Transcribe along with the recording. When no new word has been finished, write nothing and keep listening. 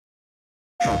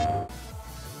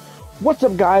What's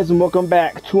up, guys, and welcome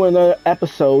back to another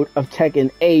episode of Tekken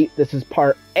 8. This is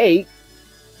part 8.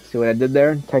 See what I did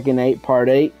there? Tekken 8, part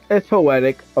 8. It's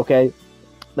poetic, okay?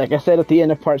 Like I said at the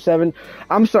end of part 7,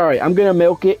 I'm sorry, I'm gonna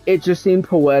milk it. It just seemed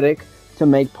poetic to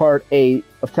make part 8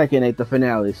 of Tekken 8 the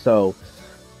finale. So,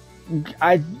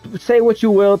 I say what you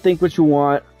will, think what you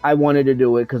want. I wanted to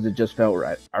do it because it just felt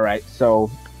right. Alright, so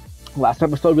last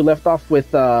episode we left off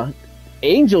with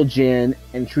Angel Jin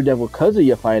and True Devil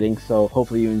Kazuya fighting, so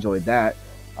hopefully you enjoyed that.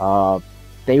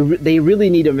 They really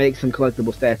need to make some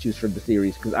collectible statues for the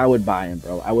series, because I would buy them,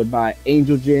 bro. I would buy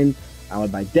Angel Jin, I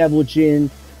would buy Devil Jin,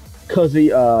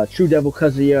 Kazuya, True Devil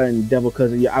Kazuya, and Devil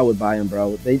Kazuya. I would buy them,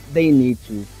 bro. They need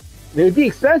to. They would be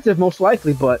expensive, most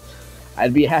likely, but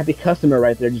I'd be a happy customer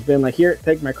right there. Just being like, here,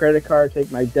 take my credit card,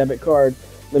 take my debit card,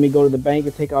 let me go to the bank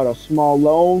and take out a small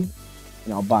loan,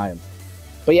 and I'll buy them.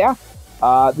 But yeah.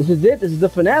 This is it. This is the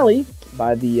finale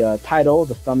by the title,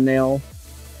 the thumbnail.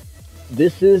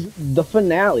 This is the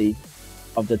finale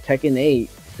of the Tekken 8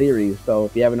 series. So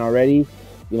if you haven't already,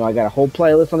 you know, I got a whole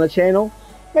playlist on the channel.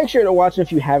 Make sure to watch it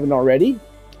if you haven't already.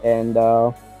 And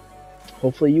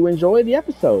hopefully you enjoy the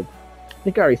episode. I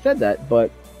think I already said that,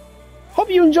 but hope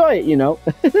you enjoy it, you know.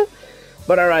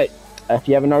 But alright, if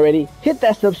you haven't already, hit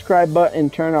that subscribe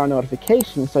button, turn on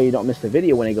notifications so you don't miss the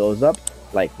video when it goes up,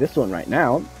 like this one right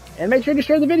now. And make sure to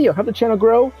share the video, help the channel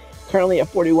grow. Currently at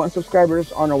 41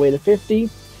 subscribers, on our way to 50.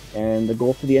 And the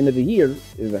goal for the end of the year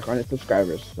is 100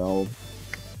 subscribers. So,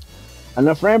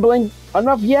 enough rambling,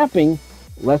 enough yapping.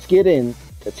 Let's get into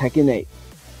Tekken 8,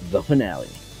 the finale.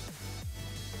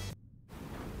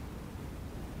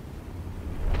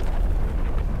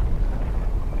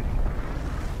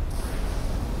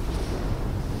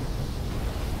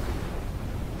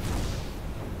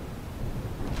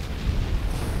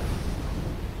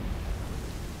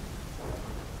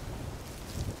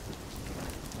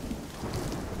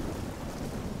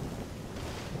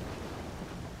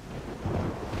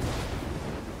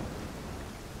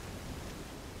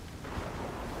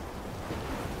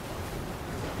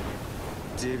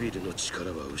 デビルの力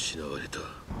は失われた。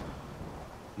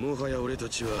もはや俺た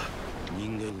ちは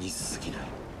人間に過ぎない。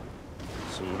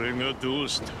それがどう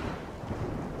した。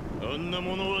あんな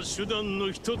ものは手段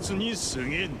の一つに過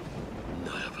ぎん。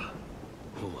ならば、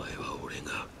お前は俺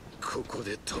がここ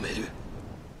で止める。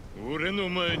俺の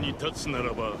前に立つな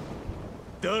らば、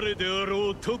誰であろ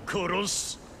うと殺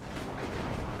す。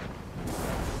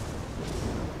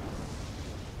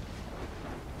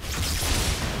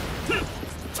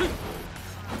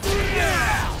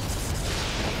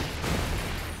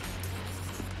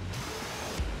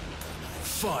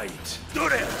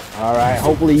Alright,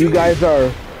 hopefully you guys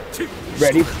are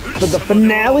ready for the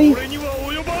finale.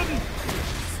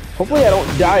 Hopefully I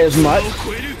don't die as much.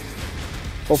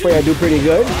 Hopefully I do pretty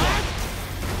good.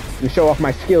 Let me show off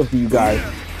my skills to you guys.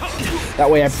 That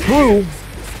way I prove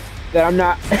that I'm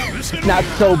not not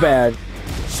so bad.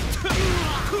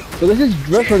 So this is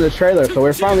just from the trailer, so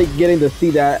we're finally getting to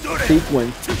see that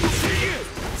sequence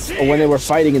of when they were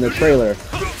fighting in the trailer.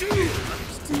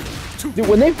 Dude,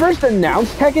 when they first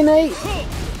announced Tekken 8,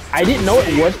 I didn't know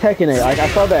it was Tekken 8. Like, I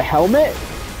saw the helmet,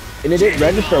 and it didn't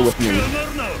register with me.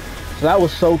 So that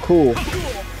was so cool.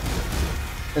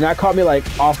 And that caught me, like,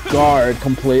 off guard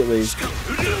completely.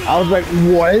 I was like,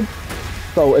 what?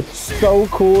 So, it's so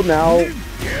cool now.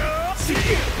 A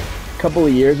couple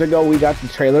of years ago, we got the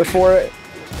trailer for it.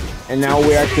 And now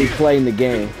we're actually playing the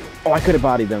game. Oh, I could have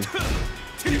bodied them.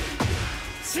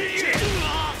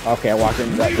 Okay, I walked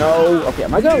into that. No. Okay,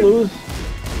 am I gonna lose?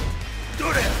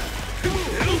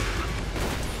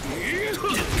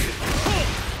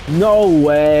 No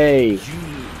way.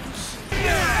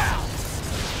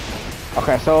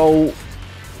 Okay, so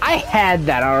I had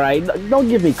that, alright? Don't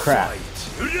give me crap.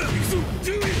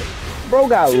 Bro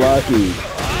got lucky.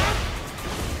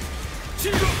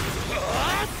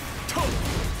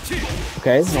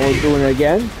 Okay, now we're doing it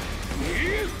again.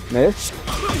 Miss.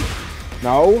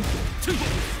 No.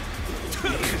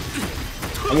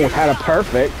 Almost had a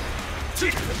perfect.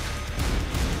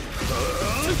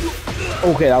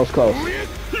 Okay, that was close.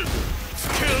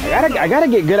 I gotta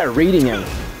get good at reading him.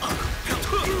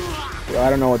 I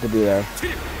don't know what to do there.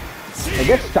 I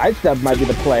guess sidestep might be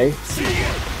the play.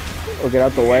 Or get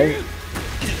out the way.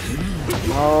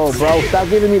 Oh, bro, stop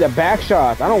giving me the back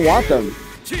shots. I don't want them.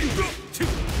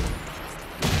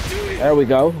 There we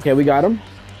go. Okay, we got him.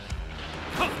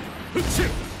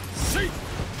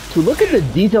 Dude, look at the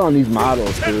detail on these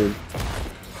models, dude. You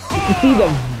can see the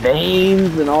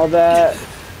veins and all that.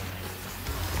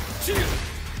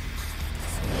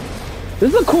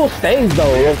 This is a cool stage,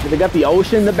 though. They got the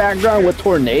ocean in the background with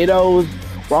tornadoes,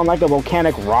 We're on like a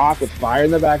volcanic rock with fire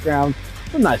in the background.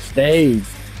 It's a nice stage.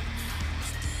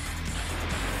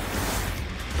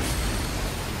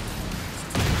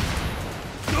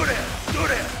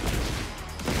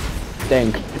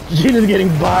 Dang, Gina's getting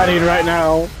bodied right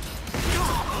now.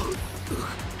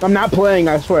 I'm not playing,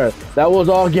 I swear. That was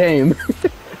all game.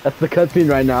 That's the cutscene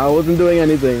right now. I wasn't doing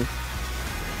anything.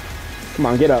 Come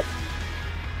on, get up.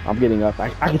 I'm getting up. I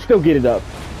can still get it up.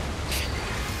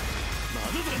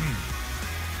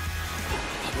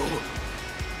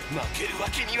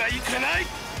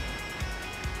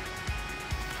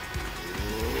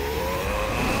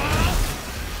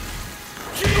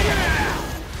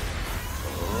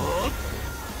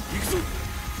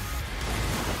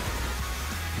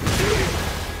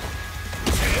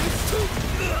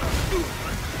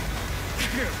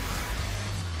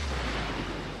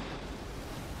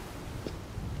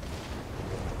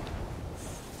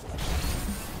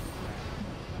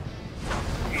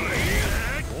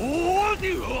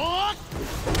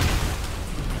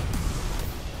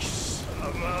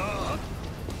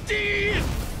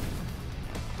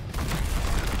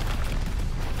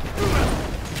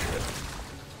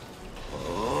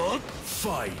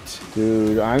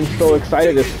 Dude, I'm so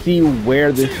excited to see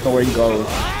where this story goes.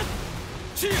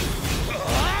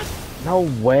 No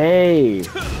way.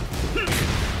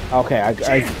 Okay,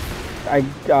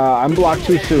 I'm blocked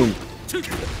too soon.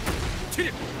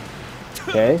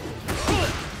 Okay.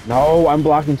 No, I'm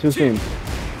blocking too soon.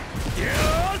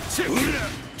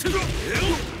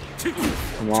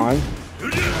 Come on.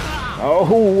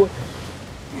 Oh.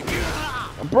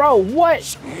 Bro,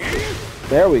 what?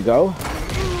 There we go.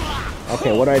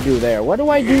 Okay, what do I do there? What do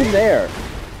I do there?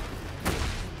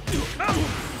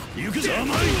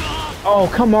 Oh,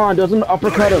 come on, doesn't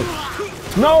uppercut him.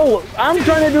 No, I'm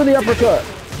trying to do the uppercut.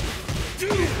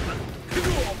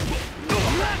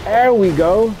 There we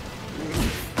go.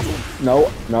 No,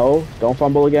 no, don't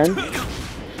fumble again.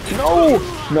 No,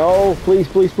 no, please,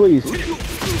 please, please.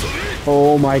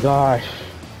 Oh my gosh.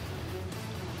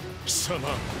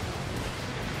 Kazama.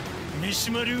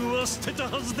 Mishima流は捨てた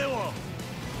はずでは。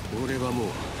俺はもう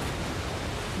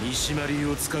三島流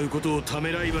を使うことをた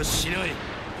めらいはしない。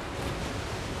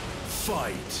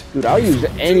Dude, I'll use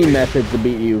any method to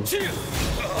beat you.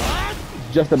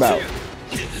 Just about.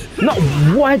 No,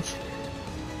 what?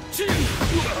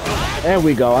 There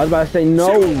we go. I was about to say,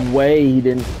 no way he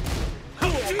didn't.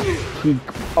 He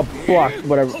blocked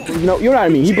whatever. No, you know what I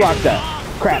mean. He blocked that.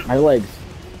 Crap, my legs.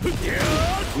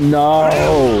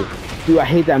 No. Dude, I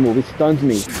hate that move. It stuns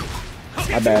me.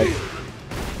 My bad.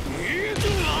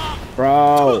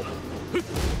 Bro.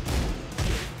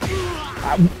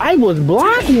 I was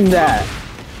blocking that.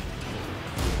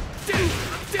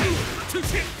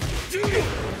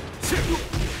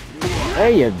 There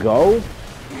you go.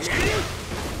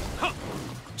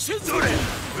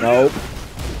 Nope.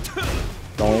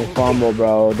 Don't fumble,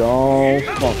 bro. Don't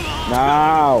fumble.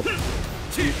 No.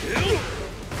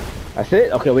 That's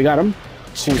it? Okay, we got him.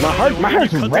 Ooh, my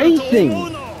heart's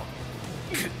racing.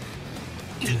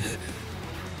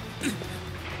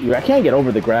 Dude, I can't get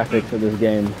over the graphics of this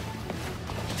game.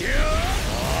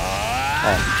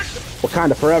 Oh,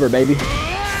 Wakanda forever, baby.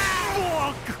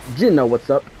 Jin know what's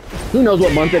up. He knows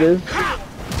what month it is.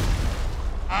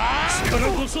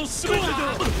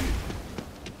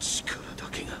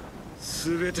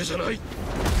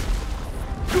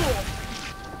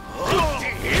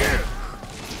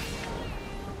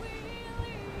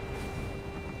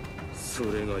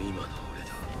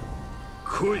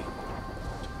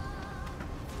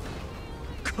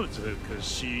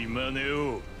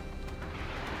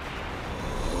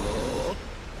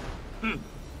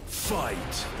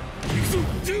 Fight.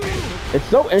 It's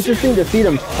so interesting to see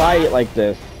them fight like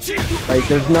this. Like,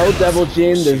 there's no Devil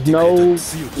Jin, there's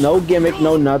no gimmick,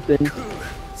 no nothing.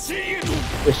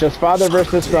 It's just father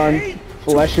versus son,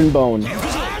 flesh and bone.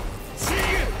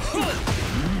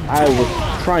 I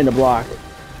was trying to block.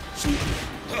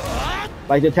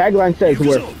 Like the tagline says,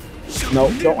 no,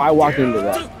 I walked into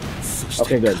that.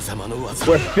 Okay, good.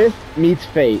 Where fist meets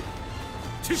fate.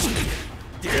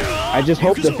 I just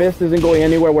hope the fist isn't going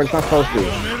anywhere where it's not supposed to.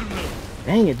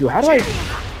 Dang it, dude. How do I...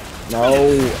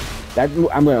 No.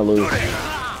 I'm gonna lose.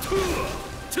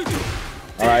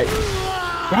 Alright.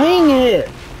 Dang it!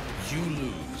 You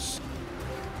lose.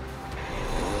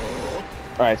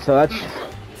 Alright, so that's...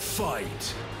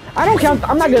 Fight. I don't count...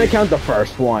 I'm not gonna count the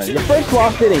first one. The first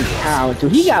loss didn't count,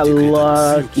 dude. He got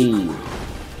lucky.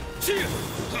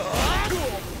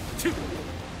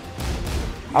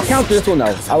 I'll count this one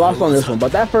though. I lost on this one,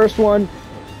 but that first one,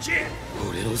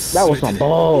 that was some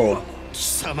bull.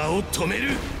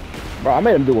 Bro, I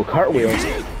made him do a cartwheel.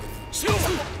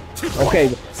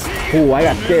 Okay. Ooh, I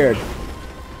got scared.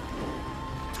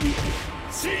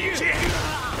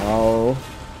 Oh.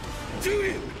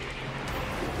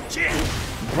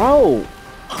 Bro.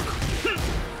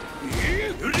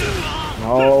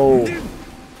 No.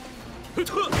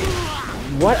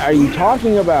 What are you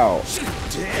talking about?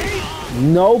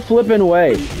 No flipping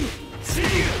way.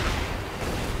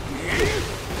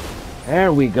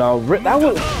 There we go. That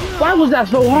was. Why was that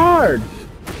so hard?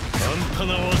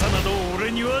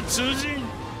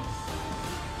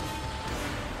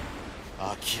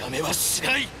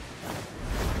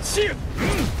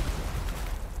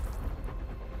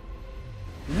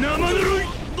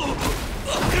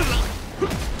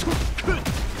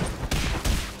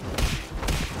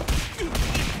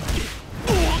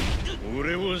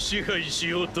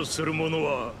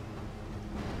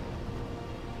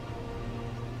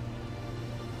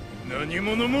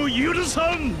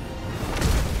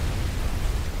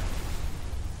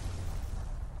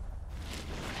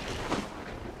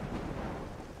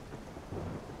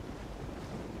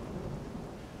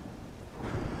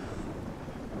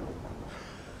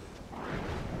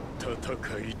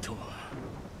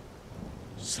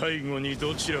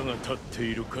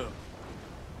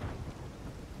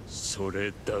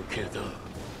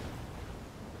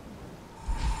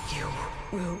 You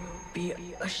will be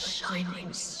a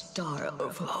shining star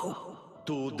of hope.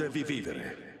 Tu devi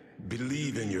vivere.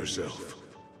 Believe in yourself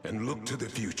and look to the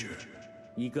future.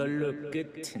 이걸로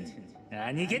끝은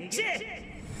아니겠지?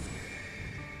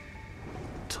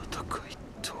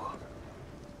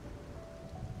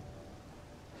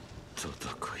 戦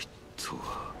いと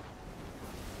は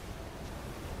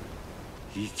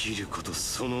生きること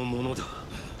そのものだ。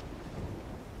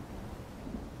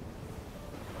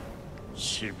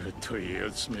しぶといや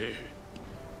つめ。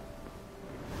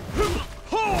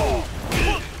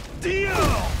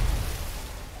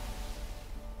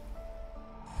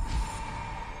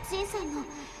シンさんの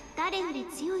誰より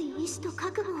強い意志と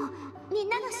覚悟をみん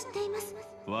なが知っています。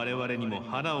我々にも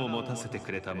花を持たせて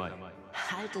くれたまえ。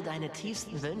Halte deine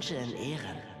tiefsten Wünsche in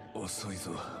Ehren. 遅い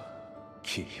ぞ、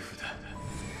切り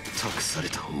札。託され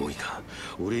た思いが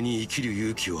俺に生きる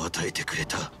勇気を与えてくれ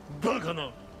た。バカな。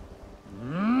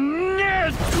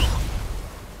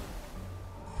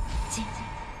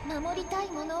守りたい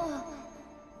ものを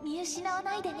見失わ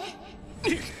ないでね。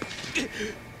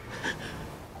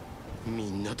み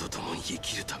んなと共に生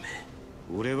きるため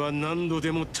俺は何度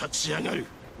でも立ち上がる。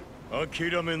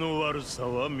諦めの悪さ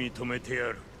は認めてや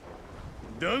る。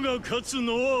だが勝つ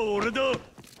のは俺だ。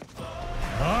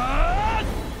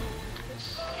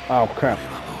Oh crap.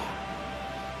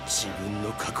 自分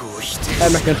の過去を否 I 定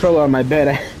had my controller on my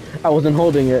bed. I wasn't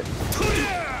holding it.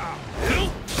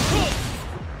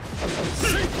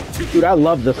 Dude, I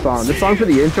love this song. This song for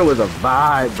the intro is a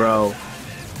vibe, bro.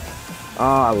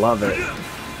 Oh, I love it.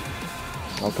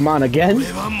 Oh, come on, again?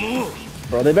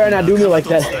 Bro, they better not do me like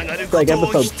that. It's like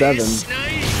episode 7.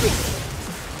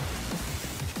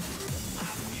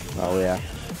 Oh, yeah.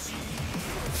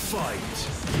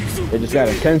 They just got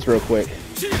intense real quick.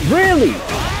 Really?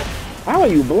 How are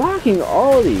you blocking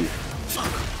all these?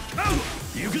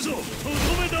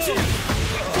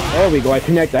 There we go, I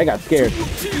connected. I got scared.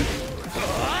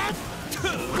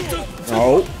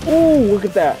 Oh, ooh, look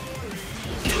at that.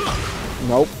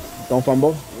 Nope, don't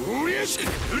fumble.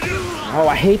 Oh,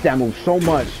 I hate that move so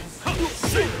much.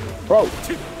 Bro,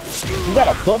 you got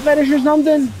a foot fetish or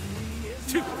something?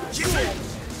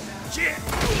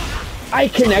 I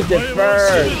connected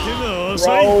first,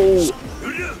 bro.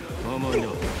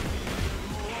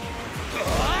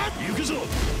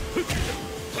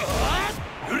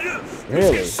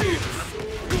 Really?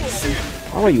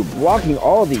 How are you blocking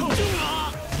all these?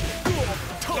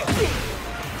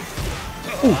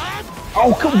 Ooh.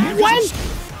 Oh, what?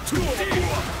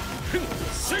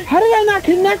 How did I not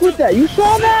connect with that? You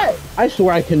saw that? I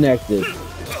swear I connected.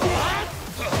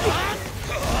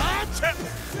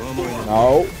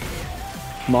 No.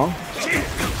 Come on.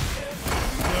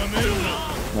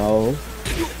 No.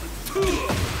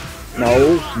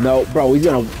 No. No. Bro, he's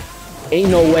gonna... Ain't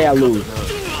no way I lose.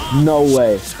 No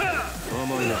way.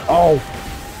 Oh.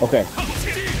 Okay.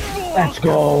 Let's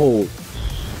go.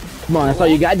 Come on, that's all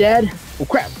you got, Dad? Oh,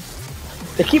 crap.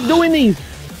 They keep doing these.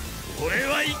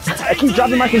 I keep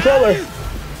dropping my controller.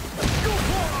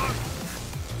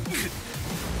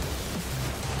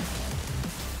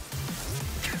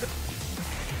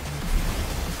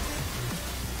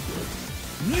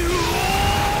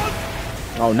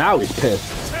 Oh, now he's pissed.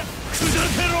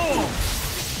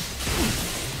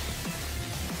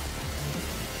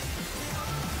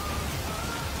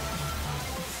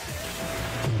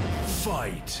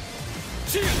 Fight.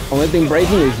 Only thing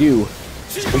breaking is you.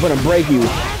 I'm gonna break you.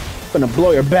 I'm gonna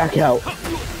blow your back out.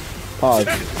 Pause.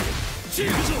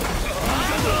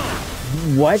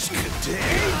 What?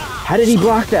 How did he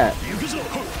block that?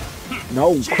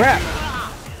 No, crap.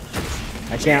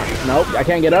 I can't. Nope, I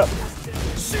can't get up.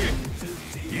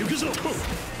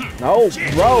 No,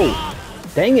 bro.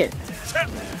 Dang it.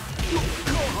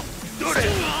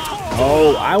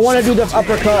 Oh, I want to do the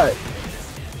uppercut.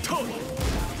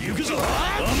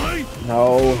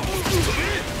 No.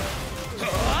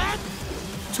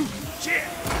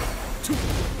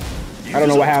 I don't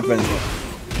know what happened.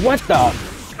 What the?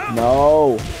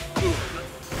 No.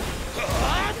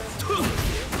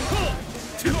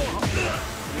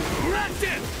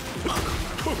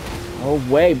 No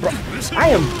way, bro. I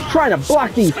am trying to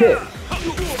block these hits.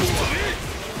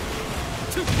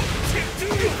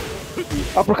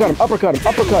 Uppercut him, uppercut him,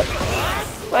 uppercut.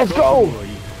 Let's go.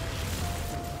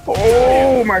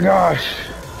 Oh my gosh.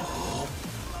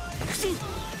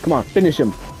 Come on, finish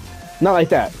him. Not like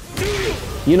that.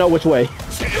 You know which way.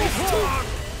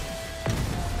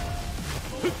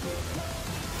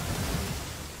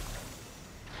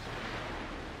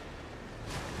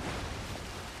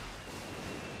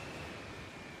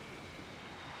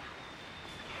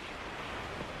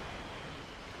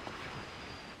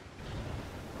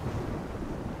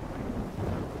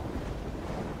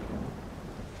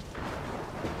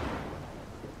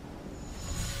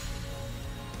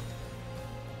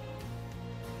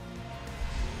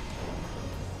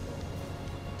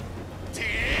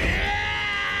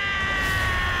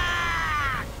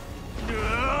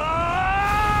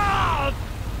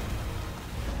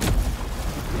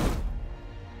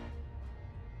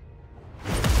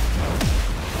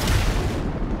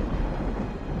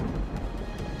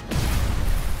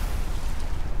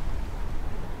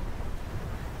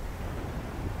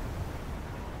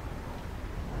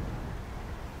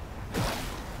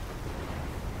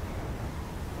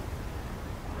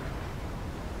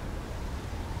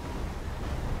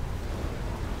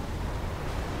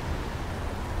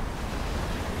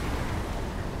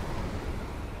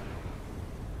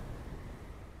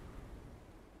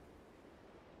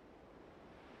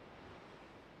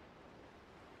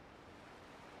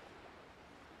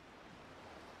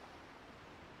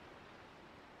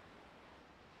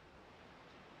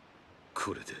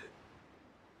これで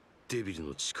デビル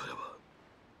の力は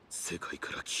世界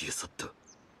から消え去った。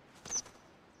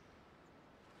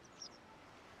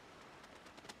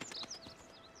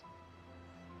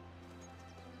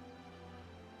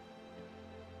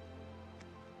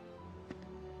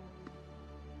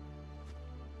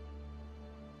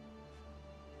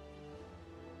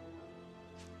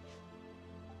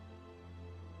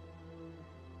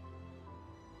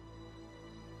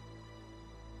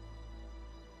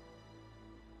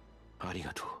あり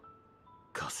がとう、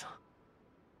母さん。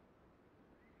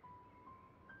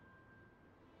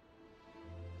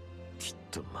きっ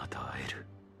とまた会える。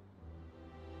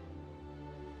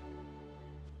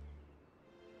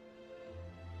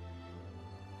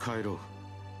帰ろ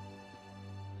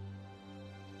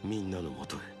う。みんなのも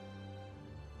とへ。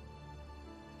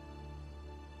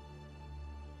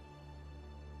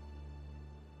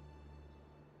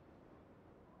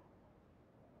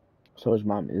So his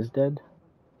mom is dead?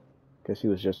 Guess he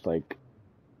was just like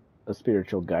a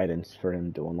spiritual guidance for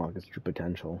him to unlock his true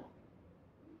potential.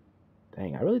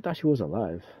 Dang, I really thought she was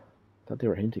alive. Thought they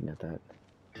were hinting at that.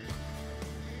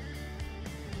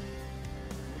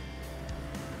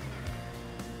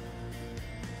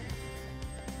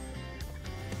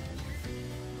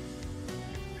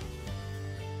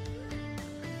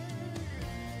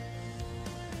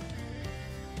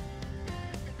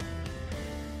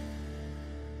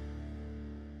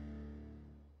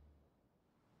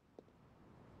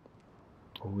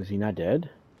 Oh, is he not dead?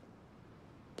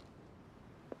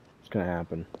 What's gonna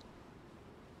happen?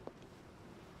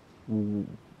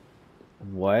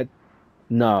 What?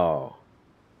 No.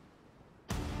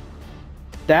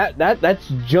 That's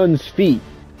Jun's feet.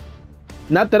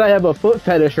 Not that I have a foot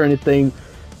fetish or anything,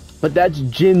 but that's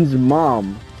Jin's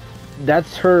mom.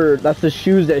 That's her, that's the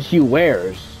shoes that she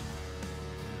wears.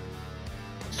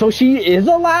 So she is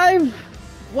alive?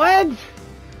 What?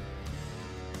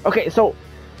 Okay, so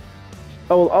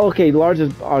oh, okay, Lars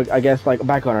is, I guess, like,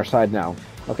 back on our side now.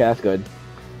 Okay, that's good.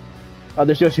 Oh,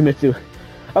 there's Yoshimitsu.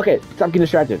 Okay, stop getting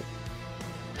distracted.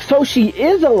 So she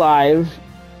is alive,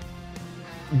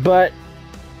 but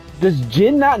does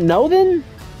Jin not know then?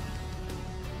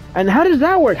 And how does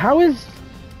that work? How is...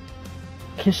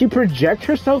 Can she project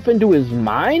herself into his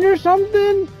mind or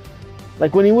something?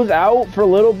 Like, when he was out for a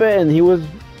little bit and he was,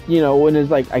 you know, in his,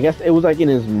 like, I guess it was, like, in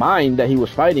his mind that he was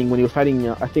fighting, when he was fighting,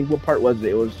 I think, what part was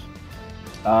it? It was...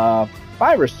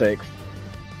 5 or 6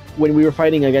 when we were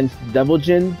fighting against Devil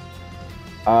Jin.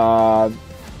 How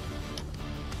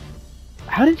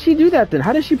did she do that then?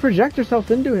 How did she project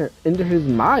herself into his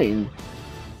mind?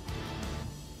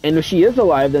 And if she is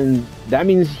alive, then that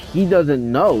means he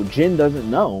doesn't know. Jin doesn't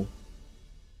know.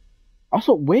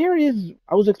 Also, where is...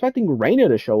 I was expecting Reina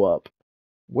to show up.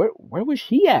 Where was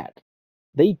she at?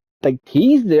 They, like,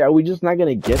 teased it. Are we just not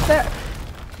gonna get that?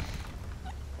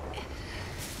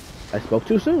 I spoke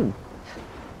too soon.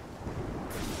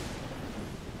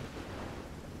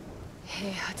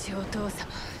 Heihachi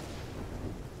Otou-sama.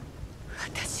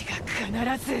 私が必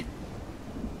ず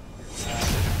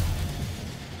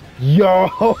Yo!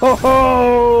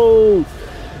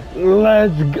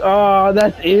 Let's go! Oh,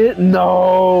 that's it?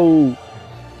 No!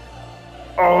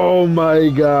 Oh my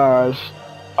gosh.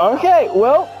 Okay,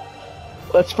 well,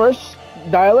 let's first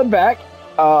dial it back.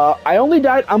 I only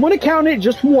died... I'm gonna count it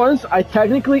just once. I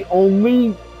technically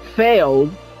only failed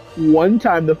one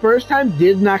time. The first time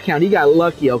did not count. He got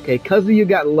lucky, okay? Kazuya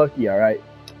got lucky, alright?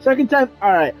 Second time,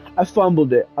 alright, I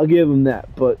fumbled it. I'll give him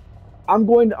that. But I'm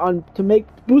going to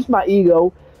boost my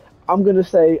ego, I'm gonna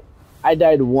say I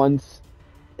died once,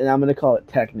 and I'm gonna call it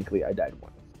technically I died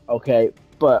once. Okay,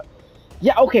 but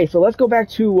yeah, okay. So let's go back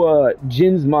to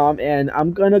Jin's mom, and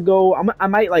I'm gonna go. I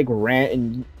might like rant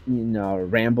and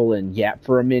ramble and yap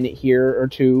for a minute here or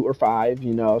 2 or 5.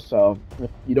 So if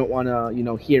you don't want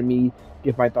to hear me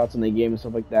give my thoughts on the game and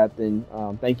stuff like that, then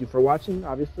thank you for watching.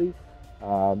 Obviously,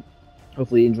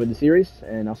 hopefully you enjoyed the series,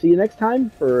 and I'll see you next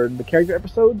time for the character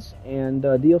episodes and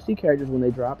DLC characters when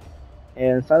they drop.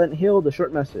 And Silent Hill, the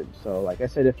short message. So, like I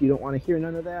said, if you don't want to hear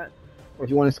none of that, or if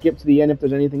you want to skip to the end if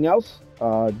there's anything else,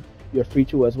 you're free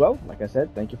to as well. Like I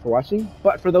said, thank you for watching.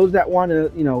 But for those that want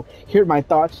to, hear my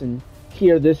thoughts and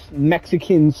hear this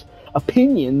Mexican's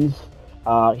opinions,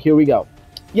 here we go.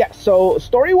 Yeah. So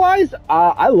story-wise,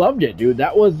 I loved it, dude.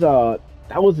 That was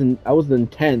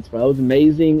intense, but that was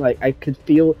amazing. Like I could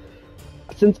feel,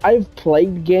 since I've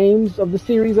played games of the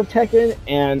series of Tekken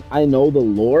and I know the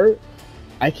lore.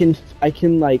 I can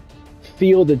like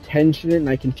feel the tension and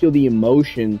I can feel the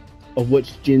emotion of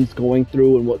what Jin's going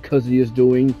through and what Kazuya's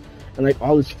doing, and like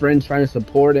all his friends trying to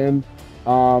support him.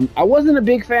 I wasn't a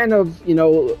big fan of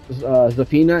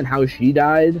Zafina and how she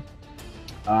died.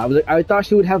 I thought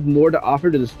she would have more to offer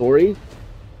to the story,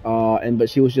 but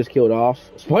she was just killed off.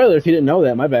 Spoiler if you didn't know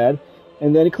that, my bad.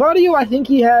 And then Claudio, I think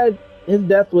his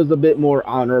death was a bit more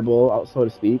honorable, so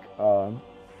to speak.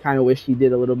 Kind of wish he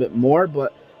did a little bit more,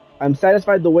 but I'm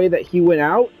satisfied the way that he went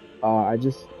out. I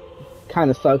just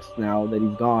kind of sucks now that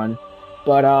he's gone.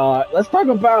 But let's talk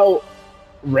about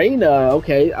Reina.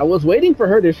 Okay, I was waiting for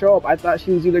her to show up. I thought she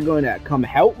was either going to come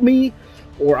help me,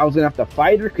 or I was going to have to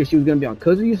fight her because she was going to be on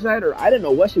Kazuya's side, or I didn't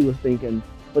know what she was thinking.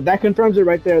 But that confirms it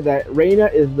right there that Reina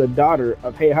is the daughter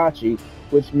of Heihachi,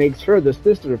 which makes her the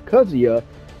sister of Kazuya.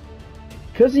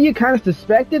 Kazuya kind of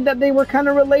suspected that they were kind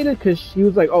of related because she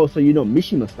was like, oh, so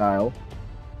Mishima style.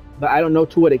 But I don't know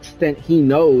to what extent he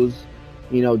knows.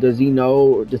 Does he know,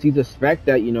 or does he suspect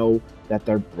that, that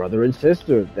they're brother and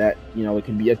sister, that, it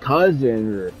can be a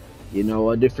cousin, or,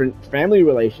 a different family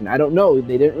relation. I don't know.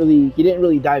 He didn't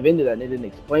really dive into that, and they didn't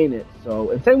explain it. So,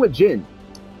 and same with Jin.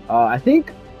 I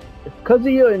think if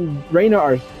Kazuya and Reina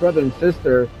are brother and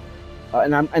sister,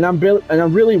 and I'm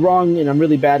really wrong, and I'm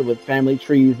really bad with family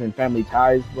trees and family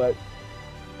ties, but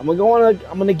I'm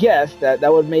gonna guess that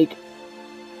would make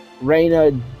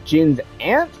Reina Jin's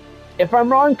aunt. If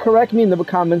I'm wrong, correct me in the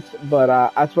comments,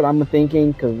 but that's what I'm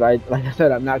thinking, because like I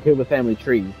said, I'm not good with family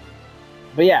trees.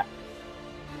 But yeah,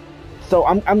 so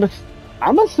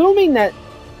I'm assuming that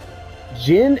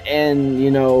Jin and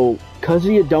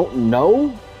Kazuya don't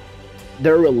know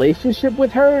their relationship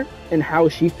with her and how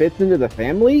she fits into the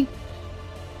family.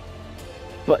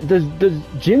 But does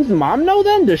Jin's mom know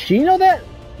then? Does she know that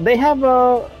they have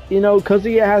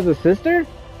Kazuya has a sister?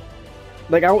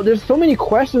 Like, there's so many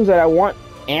questions that I want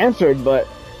answered, but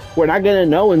we're not gonna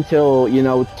know until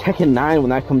Tekken 9 when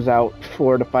that comes out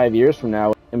 4 to 5 years from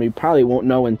now, and we probably won't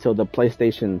know until the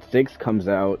PlayStation 6 comes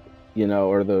out,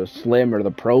 or the Slim or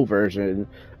the Pro version,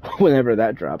 whenever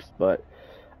that drops. But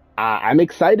I'm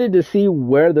excited to see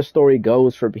where the story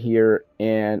goes from here,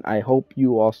 and I hope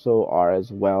you also are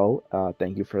as well.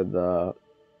 Thank you for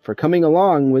coming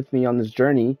along with me on this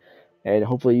journey, and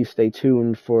hopefully you stay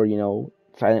tuned for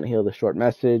Silent Hill, the short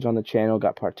message on the channel.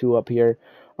 Got part 2 up here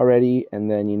already,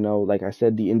 and then like I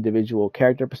said, the individual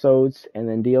character episodes, and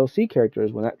then DLC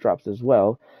characters when that drops as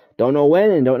well. Don't know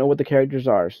when and don't know what the characters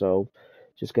are, so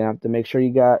just gonna have to make sure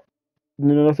you got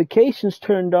the notifications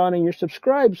turned on and you're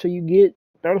subscribed so you get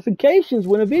notifications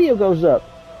when a video goes up.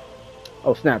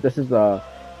 Oh snap, this is I'm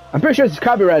pretty sure this is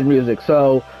copyrighted music,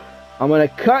 so I'm gonna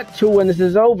cut to when this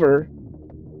is over,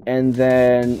 and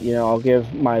then, you know, I'll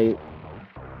give my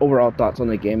overall thoughts on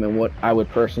the game and what I would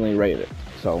personally rate it.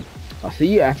 So I'll see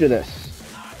you after this.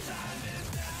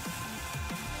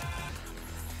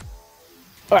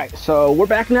 Alright, so we're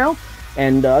back now,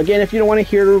 and again, if you don't want to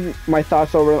hear my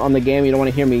thoughts over on the game, you don't want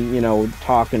to hear me, you know,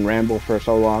 talk and ramble for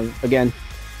so long, again,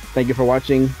 thank you for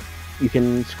watching. You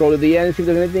can scroll to the end and see if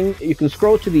there's anything. You can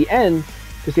scroll to the end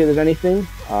to see if there's anything.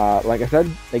 Like I said,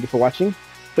 thank you for watching.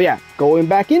 But yeah, going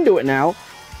back into it now,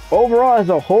 overall as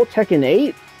a whole, Tekken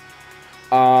 8,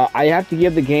 I have to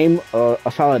give the game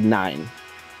a solid 9.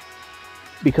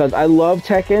 Because I love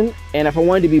Tekken, and if I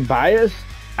wanted to be biased,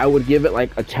 I would give it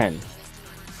like a 10.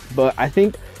 But I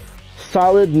think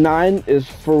solid 9 is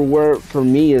for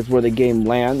me is where the game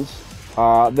lands.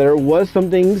 There was some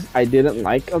things I didn't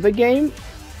like of the game.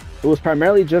 It was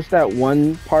primarily just that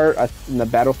one part in the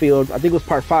battlefield. I think it was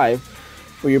part 5,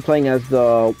 where you're playing as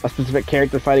a specific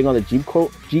character fighting on the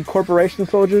G Corporation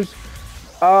soldiers.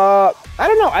 I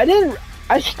don't know.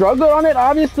 I struggled on it,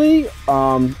 obviously.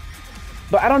 But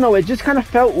I don't know. It just kind of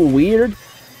felt weird,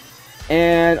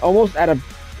 and almost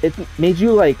it made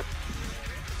you like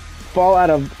fall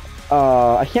out of.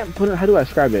 I can't put it. How do I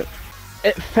describe it?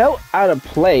 It felt out of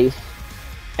place.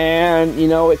 And, you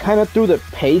know, it kind of threw the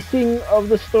pacing of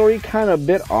the story kind of a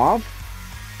bit off.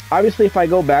 Obviously, if I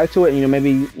go back to it and, you know,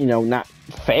 maybe, you know, not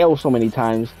fail so many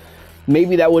times,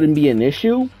 maybe that wouldn't be an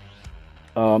issue.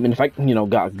 And if I, you know,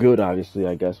 got good, obviously,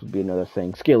 I guess would be another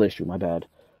thing. Skill issue, my bad.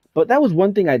 But that was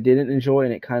one thing I didn't enjoy,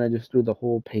 and it kind of just threw the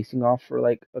whole pacing off for,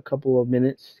 like, a couple of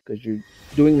minutes. Because you're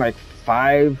doing, like,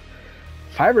 five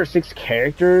or six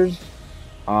characters.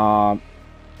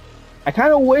 I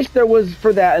kind of wish there was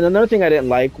for that. And another thing I didn't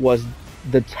like was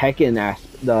the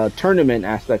the tournament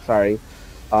aspect, sorry. It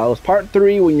was part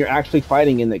 3 when you're actually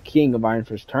fighting in the King of Iron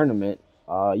Fist tournament.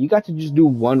 You got to just do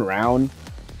one round.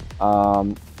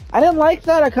 I didn't like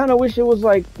that. I kind of wish it was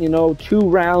like, you know, 2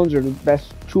 rounds or the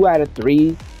best 2 out of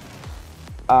 3.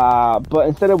 But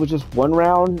instead it was just 1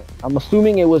 round. I'm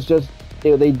assuming it was just,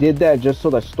 they did that just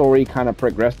so the story kind of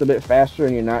progressed a bit faster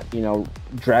and you're not, you know,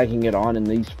 dragging it on in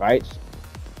these fights.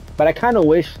 But I kind of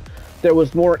wish there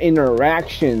was more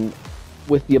interaction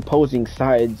with the opposing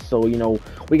sides. So, you know,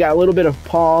 we got a little bit of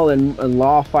Paul and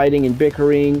Law fighting and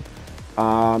bickering.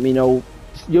 You know,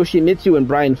 Yoshimitsu and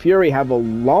Brian Fury have a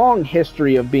long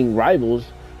history of being rivals.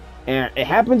 And it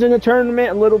happens in the tournament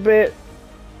a little bit.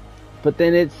 But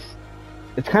then it's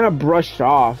kind of brushed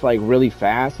off like really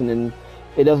fast. And then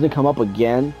it doesn't come up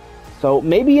again. So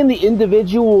maybe in the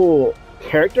individual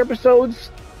character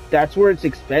episodes, that's where it's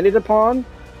expanded upon.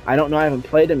 I don't know, I haven't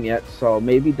played them yet, so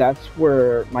maybe that's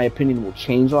where my opinion will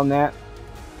change on that.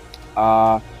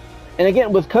 And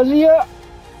again, with Kazuya,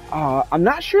 I'm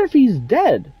not sure if he's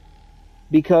dead.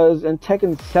 Because in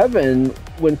Tekken 7,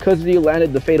 when Kazuya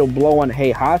landed the fatal blow on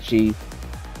Heihachi,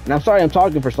 and I'm sorry I'm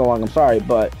talking for so long, I'm sorry,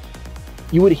 but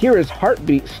you would hear his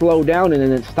heartbeat slow down and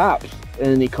then it stops, and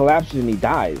then he collapses and he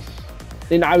dies.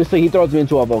 Then obviously he throws him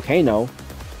into a volcano,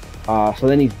 so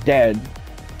then he's dead.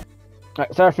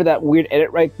 Alright, sorry for that weird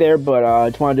edit right there, but I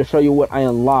just wanted to show you what I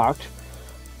unlocked.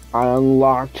 I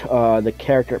unlocked the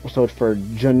character episode for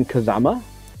Jun Kazama.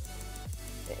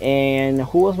 And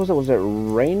who else was it? Was it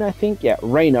Reina, I think? Yeah,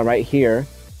 Reina right here.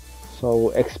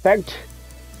 So expect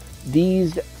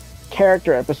these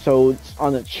character episodes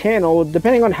on the channel,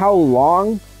 depending on how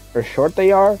long or short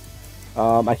they are.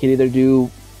 I can either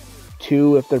do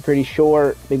 2 if they're pretty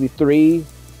short, maybe 3,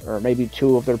 or maybe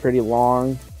 2 if they're pretty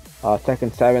long.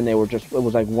 Tekken 7, it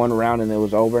was like 1 round and it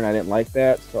was over, and I didn't like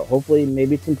that. So hopefully,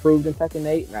 maybe it's improved in Tekken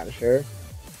 8, not sure.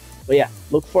 But yeah,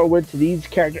 look forward to these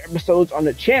character episodes on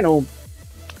the channel.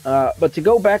 But to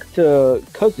go back to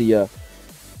Kazuya,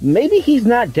 maybe he's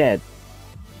not dead.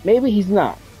 Maybe he's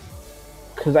not.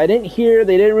 Because I didn't hear,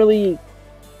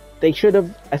 they should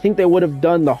have, I think they would have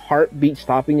done the heartbeat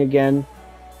stopping again.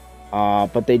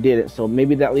 But they didn't, so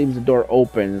maybe that leaves the door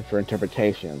open for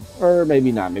interpretation. Or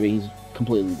maybe not, maybe he's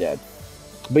completely dead.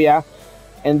 But yeah,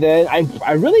 and then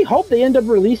I really hope they end up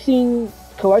releasing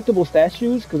collectible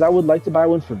statues, because I would like to buy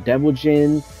one for Devil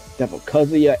Jin, Devil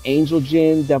Kazuya, Angel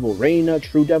Jin, Devil Reina,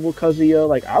 True Devil Kazuya.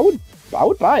 Like, I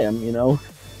would buy them, you know.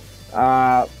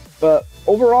 But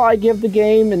overall, I give the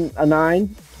game a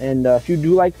 9. And if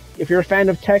you're a fan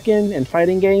of Tekken and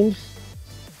fighting games,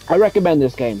 I recommend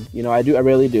this game. You know, I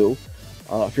really do.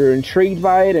 If you're intrigued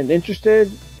by it and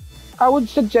interested, I would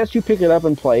suggest you pick it up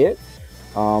and play it.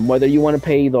 Whether you want to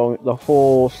pay the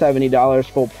full $70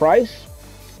 full price,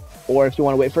 or if you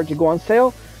want to wait for it to go on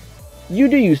sale,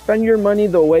 you spend your money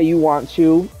the way you want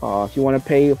to. If you want to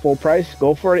pay full price,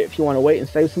 go for it. If you want to wait and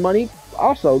save some money,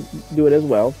 also do it as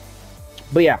well.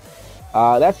 But yeah,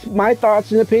 That's my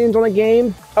thoughts and opinions on the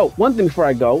game. Oh, one thing before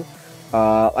I go.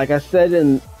 Like I said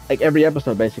in like every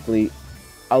episode, basically,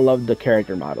 I love the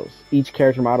character models. Each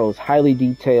character model is highly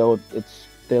detailed.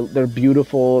 They're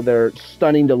beautiful. They're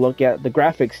stunning to look at. The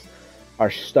graphics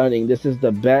are stunning. This is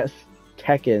the best the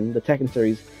Tekken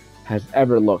series has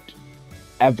ever looked.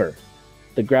 Ever.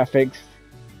 The graphics,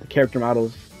 the character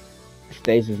models, the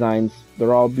stage designs,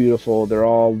 they're all beautiful. They're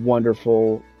all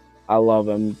wonderful. I love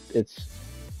them. It's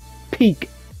peak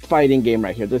fighting game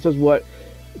right here. This is what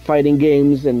fighting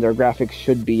games and their graphics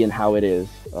should be and how it is.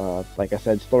 Like I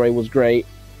said, story was great.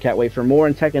 Can't wait for more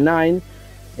in Tekken 9.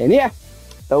 And yeah,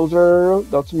 those are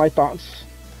my thoughts.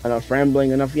 Enough rambling,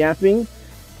 enough yapping.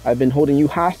 I've been holding you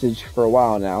hostage for a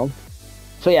while now.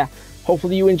 So yeah,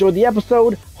 hopefully you enjoyed the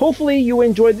episode. Hopefully you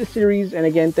enjoyed the series. And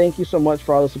again, thank you so much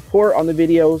for all the support on the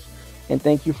videos. And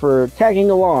thank you for tagging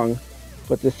along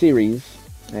with the series.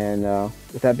 And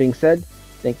with that being said,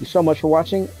 thank you so much for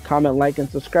watching. Comment, like, and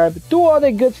subscribe. Do all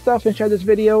that good stuff and share this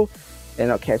video.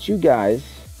 And I'll catch you guys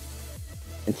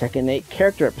in Tekken 8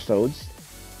 character episodes,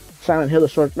 Silent Hill: The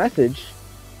Short Message,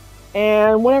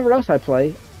 and whatever else I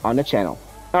play on the channel.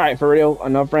 Alright, for real,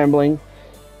 enough rambling.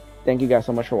 Thank you guys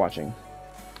so much for watching.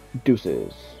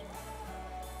 Deuces.